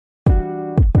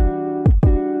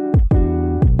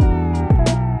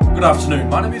Good afternoon,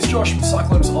 my name is Josh from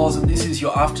Cyclone Oz and this is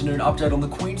your afternoon update on the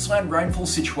Queensland rainfall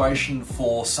situation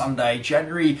for Sunday,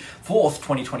 January 4th,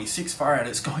 2026. Far out,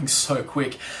 it's going so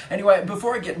quick. Anyway,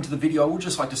 before I get into the video, I would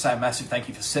just like to say a massive thank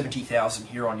you for 70,000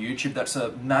 here on YouTube. That's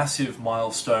a massive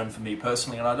milestone for me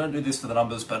personally, and I don't do this for the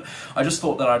numbers, but I just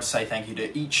thought that I'd say thank you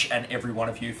to each and every one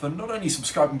of you for not only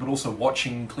subscribing, but also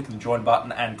watching, clicking the join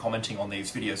button and commenting on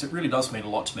these videos. It really does mean a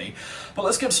lot to me. But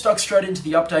let's get stuck straight into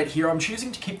the update here. I'm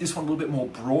choosing to keep this one a little bit more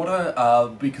broader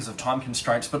because of time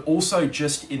constraints, but also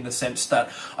just in the sense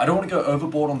that I don't want to go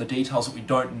overboard on the details that we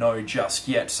don't know just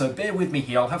yet. So bear with me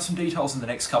here. I'll have some details in the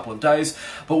next couple of days,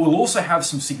 but we'll also have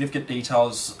some significant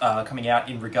details coming out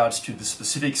in regards to the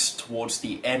specifics towards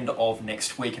the end of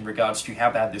next week in regards to how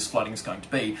bad this flooding is going to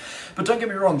be. But don't get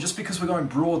me wrong, just because we're going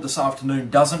broad this afternoon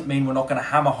doesn't mean we're not going to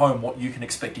hammer home what you can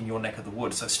expect in your neck of the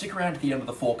woods. So stick around to the end of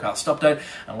the forecast update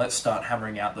and let's start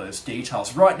hammering out those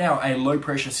details. Right now, a low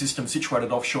pressure system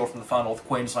situated offshore from the far North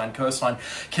Queensland coastline,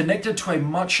 connected to a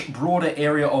much broader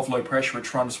area of low pressure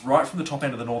which runs right from the top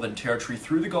end of the Northern Territory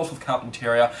through the Gulf of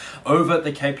Carpentaria, over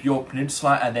the Cape York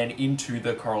Peninsula and then into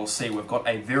the Coral Sea. We've got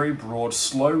a very broad,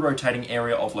 slow rotating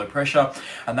area of low pressure,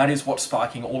 and that is what's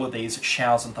sparking all of these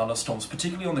showers and thunderstorms,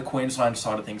 particularly on the Queensland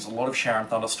side of things. A lot of shower and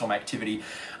thunderstorm activity,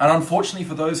 and unfortunately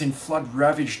for those in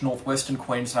flood-ravaged northwestern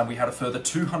Queensland, we had a further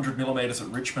 200 millimetres at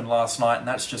Richmond last night, and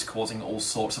that's just causing all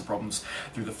sorts of problems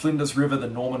through the Flinders River, the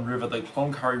Norman River, the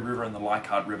Cloncurry River and the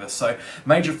Leichhardt River. So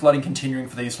major flooding continuing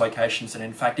for these locations, and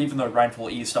in fact, even though rainfall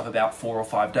eased up about 4 or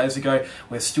 5 days ago,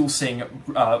 we're still seeing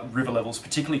river levels,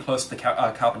 particularly close to the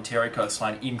Carpentaria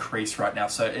coastline, increase right now.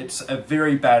 So it's a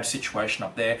very bad situation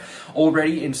up there.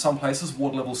 Already in some places,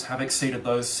 water levels have exceeded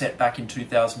those set back in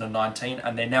 2019,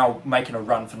 and they're now making a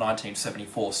run for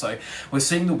 1974. So we're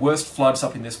seeing the worst floods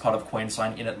up in this part of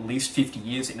Queensland in at least 50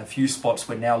 years. In a few spots,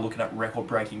 we're now looking at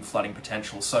record-breaking flooding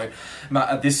potential. So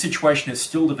this situation is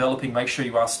still developing. Make sure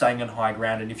you are staying on high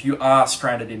ground, and if you are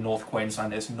stranded in North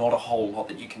Queensland, there's not a whole lot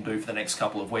that you can do for the next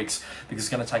couple of weeks because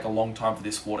it's going to take a long time for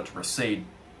this water to recede.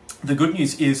 The good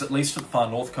news is, at least at the far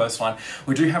north coastline,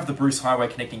 we do have the Bruce Highway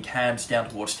connecting Cairns down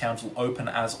towards Townsville open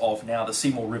as of now. The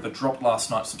Seymour River dropped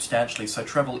last night substantially, so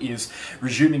travel is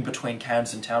resuming between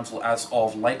Cairns and Townsville as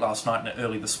of late last night and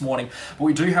early this morning. But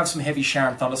we do have some heavy shower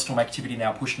and thunderstorm activity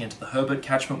now pushing into the Herbert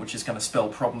catchment, which is going to spell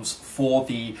problems for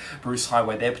the Bruce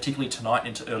Highway there, particularly tonight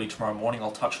into early tomorrow morning.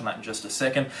 I'll touch on that in just a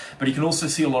second. But you can also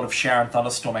see a lot of shower and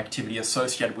thunderstorm activity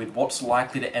associated with what's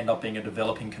likely to end up being a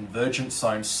developing convergence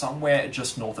zone somewhere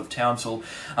just north of Townsville,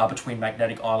 between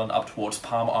Magnetic Island up towards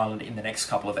Palm Island in the next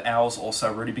couple of hours. Also,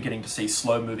 we're already beginning to see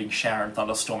slow-moving shower and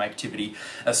thunderstorm activity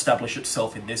establish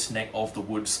itself in this neck of the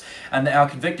woods. And our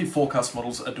convective forecast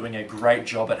models are doing a great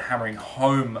job at hammering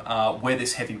home where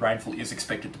this heavy rainfall is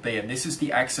expected to be. And this is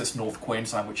the Access North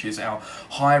Queensland, which is our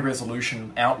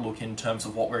high-resolution outlook in terms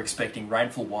of what we're expecting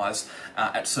rainfall-wise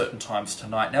at certain times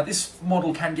tonight. Now, this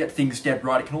model can get things dead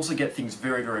right. It can also get things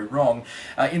very, very wrong.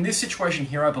 In this situation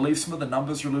here, I believe some of the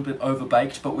numbers are a little bit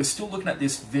overbaked, but we're still looking at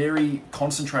this very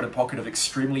concentrated pocket of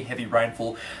extremely heavy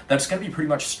rainfall that's going to be pretty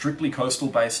much strictly coastal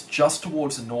based just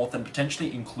towards the north and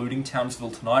potentially including Townsville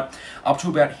tonight up to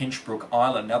about Hinchbrook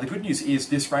Island. Now the good news is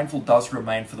this rainfall does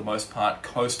remain for the most part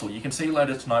coastal. You can see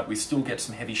later tonight we still get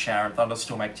some heavy shower and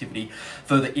thunderstorm activity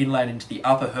further inland into the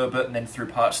upper Herbert and then through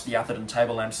parts of the Atherton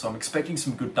Tablelands, so I'm expecting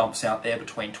some good dumps out there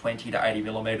between 20 to 80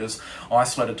 millimetres,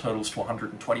 isolated totals to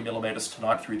 120 millimetres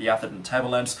tonight through the Atherton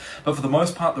Tablelands. But for the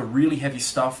most part, the really heavy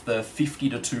stuff, the 50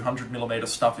 to 200 millimetre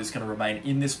stuff, is going to remain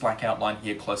in this black outline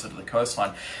here closer to the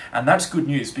coastline. And that's good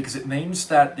news because it means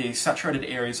that the saturated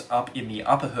areas up in the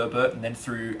upper Herbert and then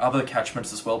through other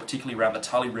catchments as well, particularly around the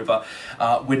Tully River,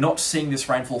 we're not seeing this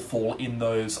rainfall fall in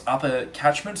those upper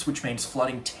catchments, which means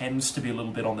flooding tends to be a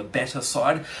little bit on the better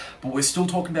side. But we're still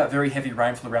talking about very heavy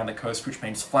rainfall around the coast, which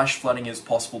means flash flooding is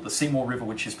possible. The Seymour River,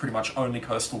 which is pretty much only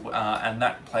coastal, and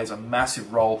that plays a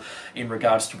massive role in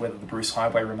regards to whether the Bruce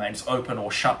Highway remains open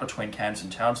or shut between Cairns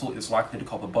and Townsville, is likely to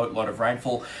cop a boatload of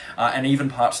rainfall, and even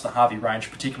parts of the Harvey Range,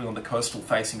 particularly on the coastal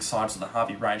facing sides of the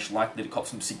Harvey Range, likely to cop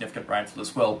some significant rainfall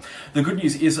as well. The good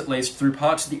news is, at least through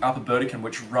parts of the upper Burdekin,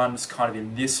 which runs kind of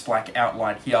in this black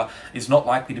outline here, is not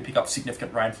likely to pick up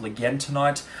significant rainfall again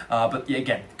tonight, but yeah,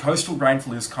 again, coastal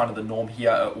rainfall is kind of the norm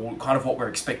here, or kind of what we're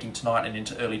expecting tonight and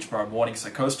into early tomorrow morning. So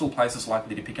coastal places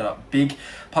likely to pick it up big.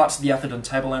 Parts of the Atherton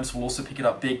Tablelands will also pick it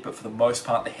up big, but for the most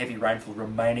part the heavy rainfall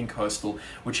remaining coastal,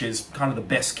 which is kind of the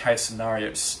best case scenario.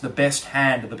 It's the best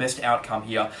hand, the best outcome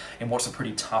here in what's a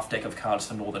pretty tough deck of cards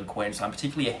for northern Queensland,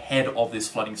 particularly ahead of this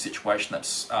flooding situation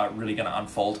that's really going to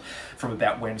unfold from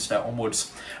about Wednesday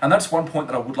onwards. And that's one point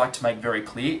that I would like to make very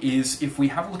clear, is if we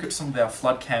have a look at some of our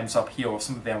flood cams up here, or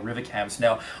some of our river cams.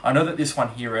 Now, I know that this one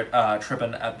here at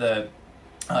Trebon at the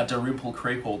Dalrymple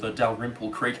Creek, or the Dalrymple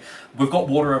Creek, we've got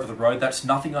water over the road. That's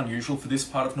nothing unusual for this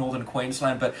part of northern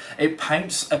Queensland, but it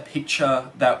paints a picture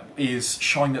that is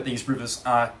showing that these rivers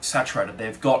are saturated.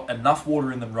 They've got enough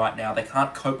water in them right now. They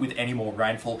can't cope with any more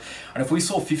rainfall. And if we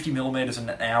saw 50 millimetres in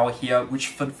an hour here, which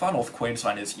for far north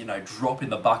Queensland is, you know, drop in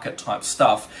the bucket type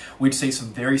stuff, we'd see some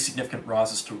very significant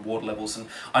rises to water levels. And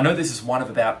I know this is one of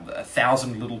about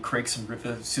 1,000 little creeks and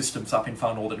river systems up in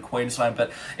far northern Queensland,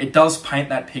 but it does paint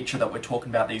that picture that we're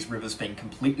talking about these rivers being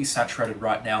completely saturated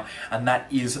right now, and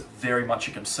that is very much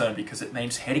a concern, because it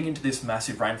means heading into this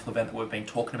massive rainfall event that we've been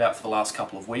talking about for the last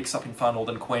couple of weeks up in far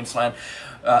northern Queensland.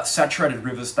 Saturated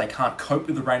rivers, they can't cope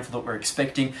with the rainfall that we're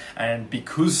expecting, and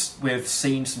because we've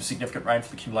seen some significant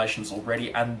rainfall accumulations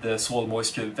already and the soil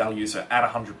moisture values are at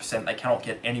 100%, they cannot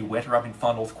get any wetter up in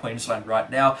far north Queensland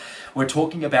right now. We're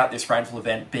talking about this rainfall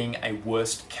event being a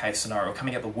worst case scenario,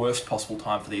 coming at the worst possible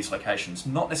time for these locations.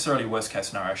 Not necessarily a worst case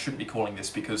scenario, I shouldn't be calling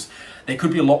this, because there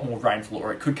could be a lot more rainfall,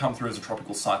 or it could come through as a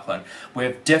tropical cyclone.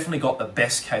 We've definitely got the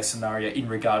best case scenario in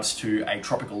regards to a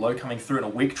tropical low coming through, and a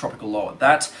weak tropical low at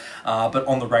that, but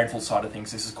on the rainfall side of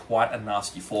things, this is quite a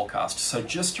nasty forecast. So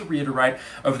just to reiterate,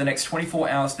 over the next 24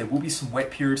 hours there will be some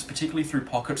wet periods, particularly through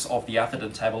pockets of the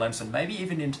Atherton Tablelands and maybe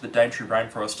even into the Daintree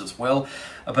rainforest as well,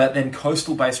 but then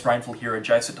coastal based rainfall here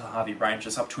adjacent to the Harvey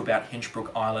ranges up to about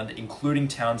Hinchbrook Island, including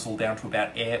Townsville, down to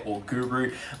about Ayr or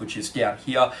Guru, which is down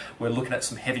here. We're looking at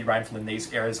some heavy rainfall in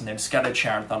these areas, and then scattered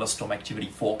shower and thunderstorm activity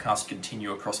forecast to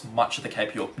continue across much of the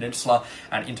Cape York Peninsula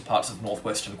and into parts of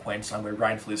northwestern Queensland, where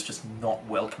rainfall is just not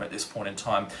welcome at this point in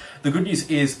time. The good news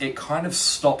is it kind of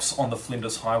stops on the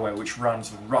Flinders Highway, which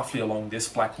runs roughly along this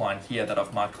black line here that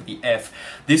I've marked with the F.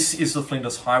 This is the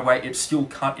Flinders Highway. It's still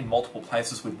cut in multiple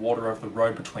places with water over the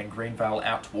road between Greenvale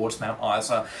out towards Mount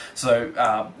Isa.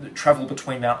 So travel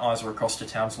between Mount Isa across to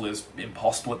Townsville is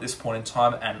impossible at this point in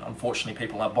time, and unfortunately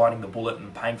people are biting the bullet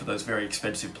and paying for those very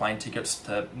expensive plane tickets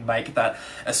to make that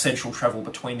essential travel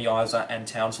between the Isa and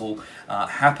Townsville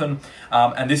happen.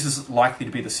 And this is likely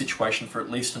to be the situation for at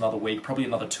least another week, probably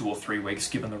another 2 or 3 weeks,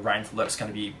 given the rainfall that's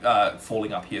going to be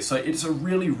falling up here. So it's a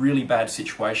really, really bad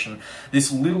situation.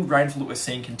 This little rainfall that we're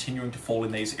seeing continuing to fall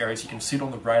in these areas, you can see it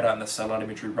on the radar and the satellite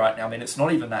imagery right now. I mean, it's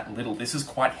not even that little. This is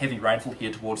quite heavy rainfall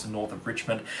here towards the north of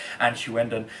Richmond and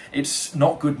Huendon. It's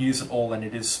not good news at all, and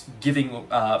it is giving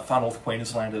far north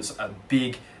Queenslanders a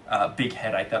big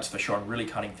headache, that's for sure, and really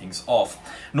cutting things off.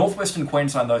 Northwestern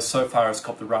Queensland, though, so far has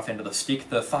copped the rough end of the stick.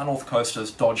 The far north coast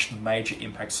has dodged major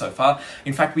impact so far.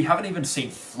 In fact, we haven't even seen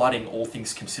flooding, all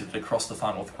things considered, across the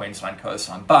far north Queensland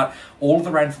coastline. But all of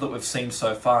the rainfall that we've seen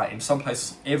so far, in some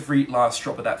places, every last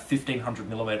drop of that 1,500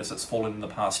 millimetres that's fallen in the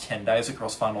past 10 days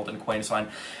across far northern Queensland,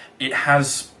 it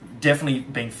has definitely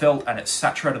been felt, and it's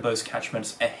saturated those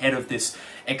catchments ahead of this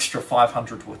extra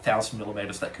 500 to 1,000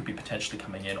 millimetres that could be potentially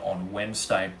coming in on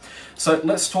Wednesday. So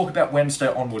let's talk about Wednesday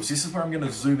onwards. This is where I'm going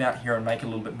to zoom out here and make a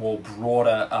little bit more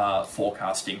broader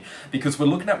forecasting, because we're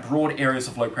looking at broad areas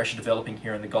of low pressure developing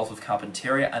here in the Gulf of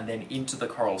Carpentaria and then into the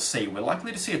Coral Sea. We're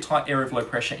likely to see a tight area of low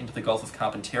pressure into the Gulf of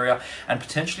Carpentaria and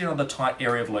potentially another tight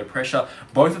area of low pressure.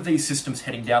 Both of these systems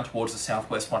heading down towards the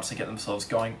southwest once they get themselves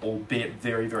going, albeit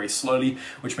very, very slowly,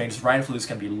 which means rainfall is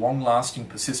going to be long-lasting,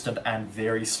 persistent, and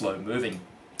very slow-moving.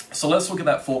 So let's look at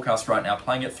that forecast right now,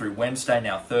 playing it through Wednesday,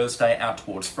 now Thursday, out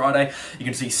towards Friday. You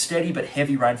can see steady but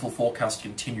heavy rainfall forecast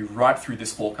continue right through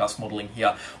this forecast modelling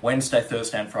here, Wednesday,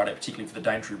 Thursday and Friday, particularly for the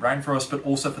Daintree rainforest, but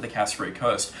also for the Cassowary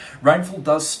Coast. Rainfall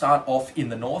does start off in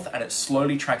the north, and it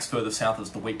slowly tracks further south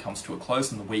as the week comes to a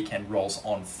close and the weekend rolls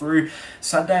on through.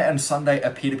 Saturday and Sunday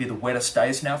appear to be the wettest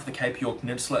days now for the Cape York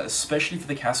Peninsula, especially for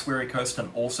the Cassowary Coast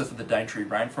and also for the Daintree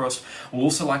rainforest. We'll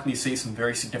also likely see some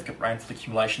very significant rainfall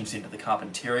accumulations into the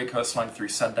Carpentaria coastline through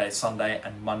Saturday, Sunday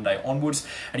and Monday onwards,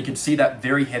 and you can see that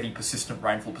very heavy persistent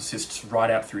rainfall persists right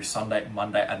out through Sunday,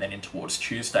 Monday and then in towards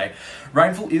Tuesday.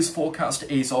 Rainfall is forecast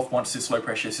to ease off once this low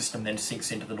pressure system then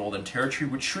sinks into the Northern Territory,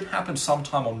 which should happen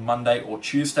sometime on Monday or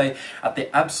Tuesday, at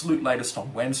the absolute latest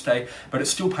on Wednesday, but it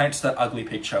still paints that ugly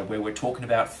picture where we're talking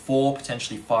about 4,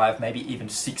 potentially 5, maybe even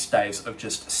 6 days of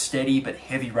just steady but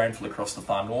heavy rainfall across the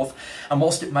far north. And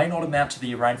whilst it may not amount to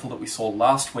the rainfall that we saw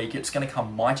last week, it's going to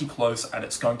come mighty close and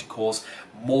it's going going to cause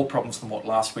more problems than what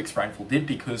last week's rainfall did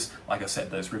because, like I said,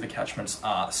 those river catchments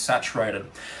are saturated.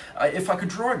 If I could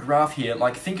draw a graph here,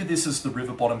 like think of this as the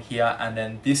river bottom here, and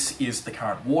then this is the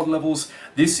current water levels,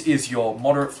 this is your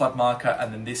moderate flood marker,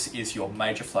 and then this is your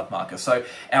major flood marker. So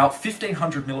our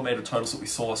 1500 millimetre totals that we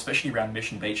saw, especially around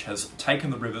Mission Beach, has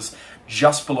taken the rivers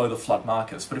just below the flood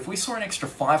markers. But if we saw an extra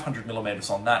 500 millimetres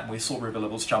on that, and we saw river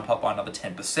levels jump up by another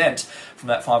 10% from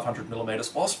that 500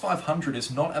 millimetres, whilst 500 is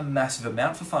not a massive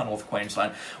amount for far North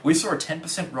Queensland, we saw a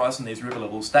 10% rise in these river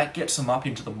levels. That gets them up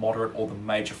into the moderate or the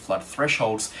major flood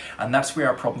thresholds, and that's where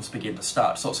our problems begin to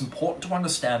start. So it's important to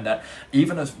understand that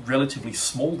even a relatively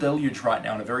small deluge right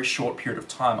now in a very short period of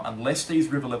time, unless these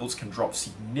river levels can drop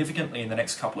significantly in the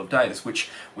next couple of days, which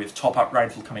with top-up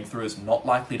rainfall coming through is not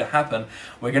likely to happen,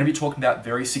 we're going to be talking about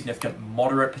very significant,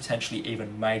 moderate, potentially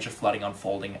even major flooding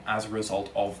unfolding as a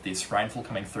result of this rainfall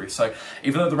coming through. So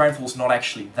even though the rainfall is not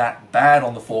actually that bad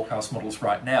on the forecast models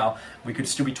right now, we could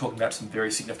still be talking about some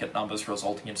very significant numbers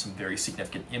resulting in some very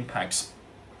significant impacts.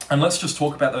 And let's just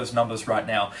talk about those numbers right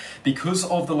now. Because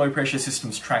of the low pressure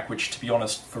systems track, which to be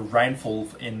honest, for rainfall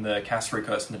in the Cassowary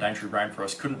Coast and the Daintree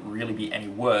rainforest couldn't really be any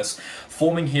worse,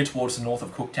 forming here towards the north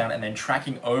of Cooktown and then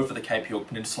tracking over the Cape York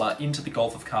Peninsula into the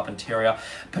Gulf of Carpentaria,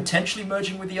 potentially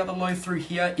merging with the other low through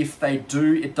here. If they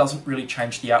do, it doesn't really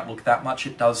change the outlook that much.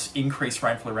 It does increase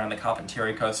rainfall around the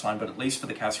Carpentaria coastline, but at least for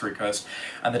the Cassowary Coast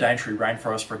and the Daintree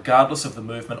rainforest, regardless of the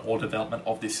movement or development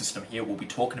of this system here, we'll be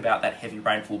talking about that heavy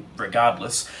rainfall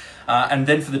regardless. And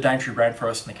then for the Daintree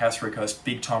rainforest and the Cassowary Coast,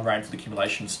 big time rainfall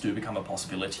accumulations do become a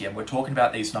possibility. And we're talking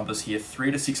about these numbers here,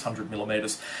 300 to 600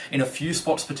 millimetres, in a few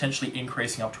spots potentially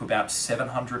increasing up to about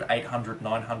 700, 800,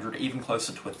 900, even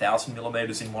closer to 1,000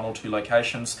 millimetres in one or two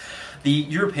locations. The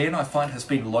European, I find, has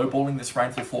been lowballing this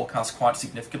rainfall forecast quite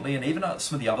significantly, and even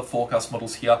some of the other forecast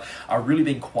models here are really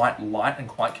being quite light and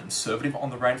quite conservative on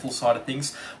the rainfall side of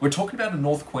things. We're talking about a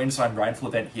North Queensland rainfall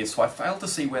event here, so I fail to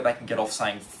see where they can get off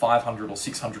saying 500 or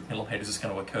 600 millimetres is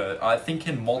going to occur. I think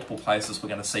in multiple places we're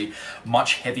going to see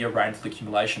much heavier rainfall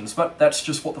accumulations, but that's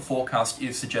just what the forecast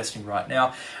is suggesting right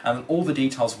now, and all the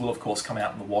details will of course come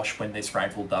out in the wash when this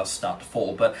rainfall does start to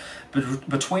fall. But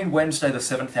between Wednesday the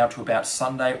 7th out to about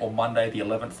Sunday or Monday the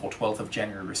 11th or 12th of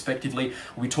January respectively,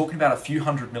 we'll be talking about a few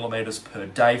hundred millimetres per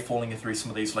day falling through some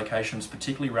of these locations,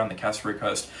 particularly around the Cassowary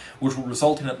Coast, which will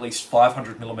result in at least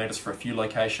 500 millimetres for a few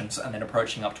locations and then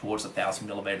approaching up towards 1,000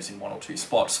 millimetres in one or two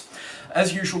spots.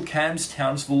 As usual, Cairns,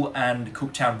 Townsville and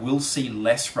Cooktown will see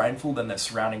less rainfall than their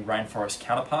surrounding rainforest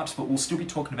counterparts, but we'll still be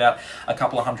talking about a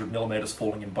couple of hundred millimetres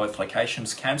falling in both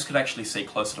locations. Cairns could actually see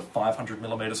closer to 500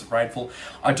 millimetres of rainfall.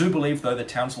 I do believe though the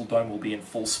Townsville Dome will be in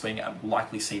full swing and will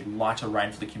likely see lighter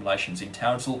rainfall accumulations in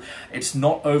Townsville. It's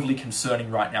not overly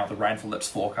concerning right now, the rainfall that's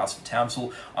forecast for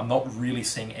Townsville. I'm not really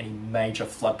seeing any major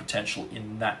flood potential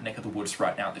in that neck of the woods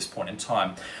right now at this point in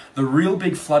time. The real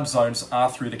big flood zones are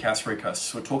through the Cassowary Coast.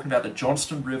 So we're talking about the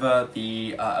Johnston River,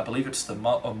 I believe it's the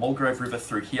Mulgrave River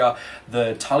through here,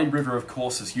 the Tully River of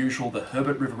course as usual, the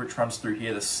Herbert River which runs through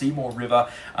here, the Seymour River,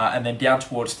 and then down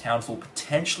towards Townsville,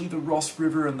 potentially the Ross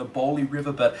River and the Bowley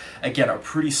River, but again a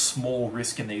pretty small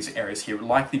risk in these areas here,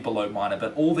 likely below minor.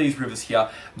 But all these rivers here,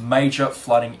 major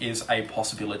flooding is a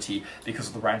possibility because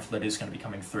of the rainfall that is going to be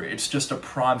coming through. It's just a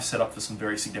prime setup for some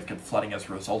very significant flooding as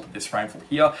a result of this rainfall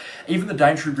here. Even the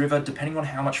Daintree River, depending on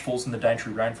how much falls in the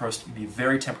Daintree rainforest, can be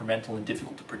very temperamental and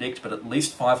difficult to predict, but at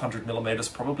least 500 millimetres,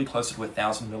 probably closer to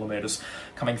 1,000 millimetres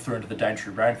coming through into the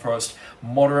Daintree rainforest.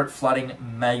 Moderate flooding,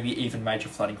 maybe even major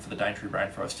flooding for the Daintree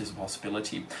rainforest is a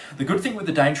possibility. The good thing with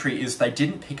the Daintree is they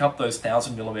didn't pick up those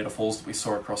 1,000 millimetre falls that we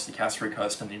saw across the Cassowary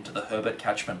Coast and into the Herbert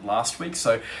catchment last week.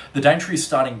 So the Daintree is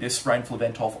starting this rainfall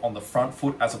event off on the front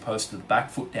foot as opposed to the back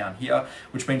foot down here,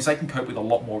 which means they can cope with a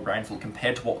lot more rainfall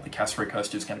compared to what the Cassowary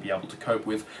Coast is going to be able to cope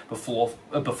with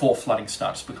before flooding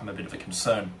starts to become a bit of a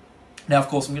concern. Now, of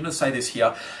course, I'm going to say this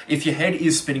here, if your head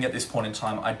is spinning at this point in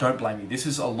time, I don't blame you. This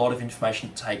is a lot of information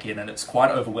to take in, and it's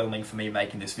quite overwhelming for me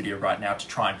making this video right now to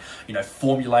try and,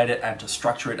 formulate it and to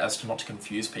structure it as to not to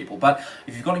confuse people. But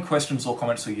if you've got any questions or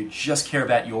comments, or you just care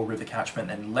about your river catchment,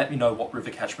 then let me know what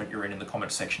river catchment you're in the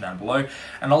comment section down below,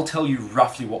 and I'll tell you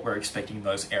roughly what we're expecting in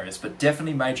those areas. But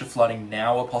definitely major flooding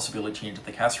now a possibility into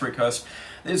the Cassowary Coast.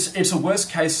 It's a worst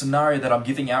case scenario that I'm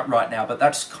giving out right now, but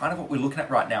that's kind of what we're looking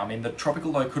at right now. I mean, the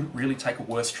tropical low couldn't really take a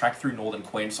worse track through northern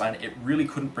Queensland. It really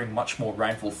couldn't bring much more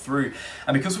rainfall through.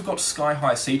 And because we've got sky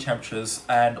high sea temperatures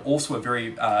and also a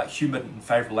very humid and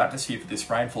favourable atmosphere for this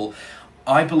rainfall,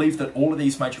 I believe that all of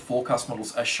these major forecast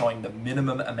models are showing the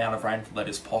minimum amount of rainfall that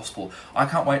is possible. I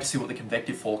can't wait to see what the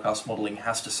convective forecast modelling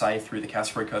has to say through the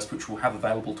Cassowary Coast, which we'll have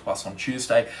available to us on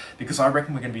Tuesday, because I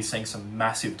reckon we're going to be seeing some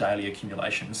massive daily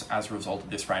accumulations as a result of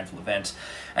this rainfall event.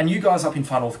 And you guys up in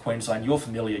far North Queensland, you're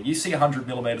familiar. You see 100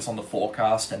 millimetres on the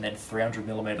forecast and then 300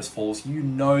 millimetres falls. You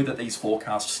know that these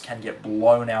forecasts can get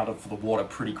blown out of the water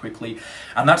pretty quickly.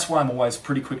 And that's why I'm always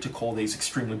pretty quick to call these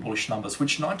extremely bullish numbers,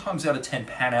 which 9 times out of 10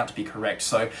 pan out to be correct.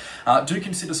 So do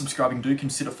consider subscribing, do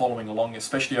consider following along,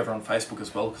 especially over on Facebook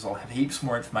as well, because I'll have heaps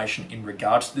more information in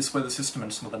regards to this weather system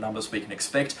and some of the numbers we can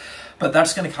expect. But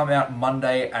that's going to come out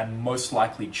Monday and most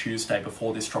likely Tuesday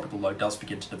before this tropical low does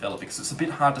begin to develop, because it's a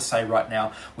bit hard to say right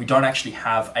now. We don't actually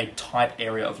have a tight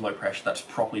area of low pressure that's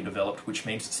properly developed, which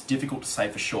means it's difficult to say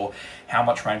for sure how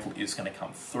much rainfall is going to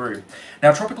come through.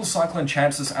 Now, tropical cyclone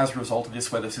chances as a result of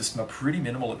this weather system are pretty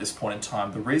minimal at this point in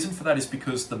time. The reason for that is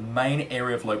because the main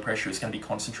area of low pressure is going to be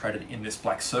concentrated in this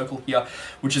black circle here,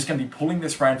 which is going to be pulling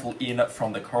this rainfall in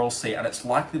from the Coral Sea, and it's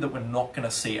likely that we're not going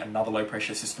to see another low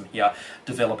pressure system here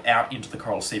develop out into the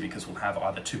Coral Sea, because we'll have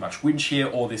either too much wind shear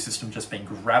or this system just being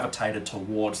gravitated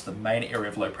towards the main area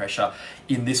of low pressure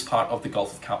in this part of the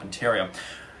Gulf of Carpentaria.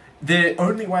 The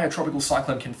only way a tropical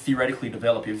cyclone can theoretically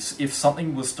develop is if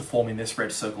something was to form in this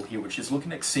red circle here, which is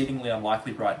looking exceedingly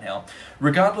unlikely right now.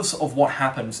 Regardless of what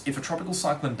happens, if a tropical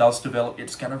cyclone does develop,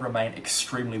 it's going to remain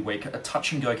extremely weak, a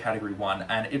touch and go category 1,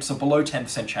 and it's a below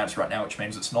 10% chance right now, which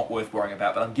means it's not worth worrying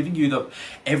about, but I'm giving you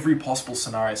every possible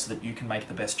scenario so that you can make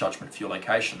the best judgment for your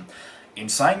location. In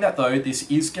saying that though,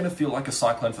 this is going to feel like a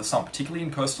cyclone for some, particularly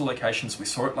in coastal locations. We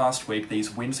saw it last week.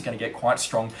 These winds are going to get quite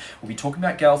strong. We'll be talking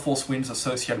about gale force winds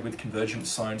associated with convergent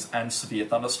zones and severe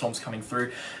thunderstorms coming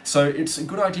through. So it's a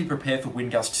good idea to prepare for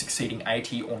wind gusts exceeding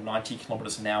 80 or 90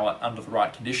 kilometres an hour under the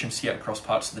right conditions here across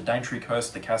parts of the Daintree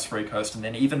Coast, the Cassowary Coast, and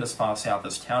then even as far south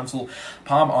as Townsville.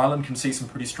 Palm Island can see some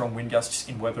pretty strong wind gusts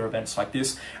in weather events like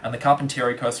this, and the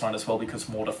Carpentaria coastline as well, because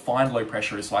more defined low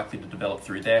pressure is likely to develop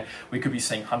through there. We could be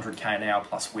seeing 100k an hour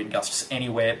plus wind gusts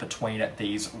anywhere between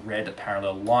these red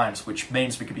parallel lines, which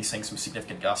means we could be seeing some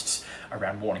significant gusts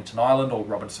around Mornington Island or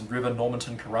Robinson River,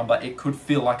 Normanton, Corumba. It could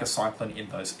feel like a cyclone in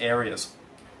those areas.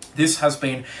 This has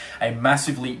been a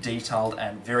massively detailed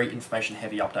and very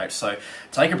information-heavy update, so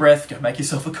take a breath, go make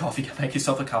yourself a coffee, go make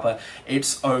yourself a cuppa.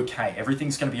 It's okay.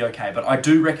 Everything's going to be okay, but I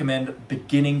do recommend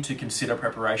beginning to consider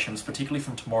preparations, particularly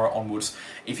from tomorrow onwards,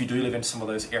 if you do live in some of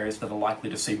those areas that are likely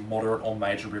to see moderate or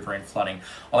major riverine flooding.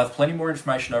 I'll have plenty more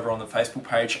information over on the Facebook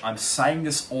page. I'm saying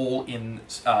this all in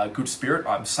good spirit.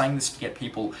 I'm saying this to get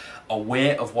people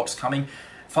aware of what's coming.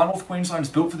 Far North Queensland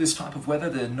is built for this type of weather.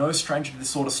 They're no stranger to this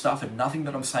sort of stuff, and nothing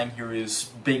that I'm saying here is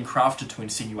being crafted to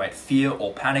insinuate fear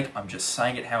or panic. I'm just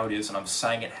saying it how it is, and I'm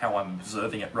saying it how I'm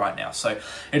observing it right now. So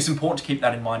it's important to keep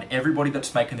that in mind. Everybody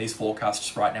that's making these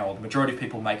forecasts right now, or the majority of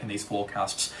people making these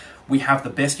forecasts, we have the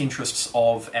best interests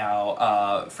of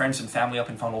our friends and family up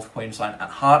in far North Queensland at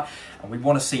heart, and we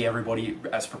want to see everybody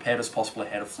as prepared as possible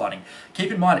ahead of flooding.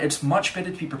 Keep in mind, it's much better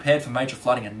to be prepared for major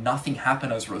flooding and nothing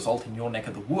happen as a result in your neck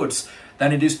of the woods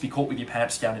than it is to be caught with your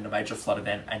pants down in a major flood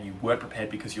event and you weren't prepared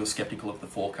because you're skeptical of the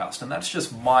forecast. And that's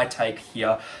just my take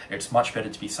here. It's much better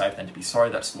to be safe than to be sorry.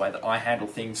 That's the way that I handle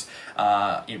things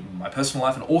in my personal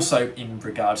life, and also in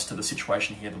regards to the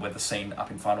situation here, the weather scene up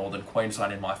in far northern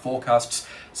Queensland in my forecasts.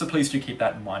 So please do keep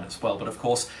that in mind as well. But of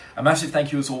course, a massive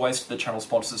thank you as always to the channel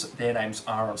sponsors. Their names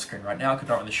are on screen right now. I could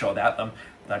not run the show without them.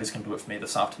 That is going to do it for me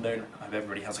this afternoon. I hope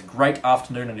everybody has a great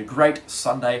afternoon and a great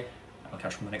Sunday. I'll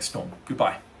catch you on the next storm.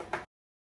 Goodbye.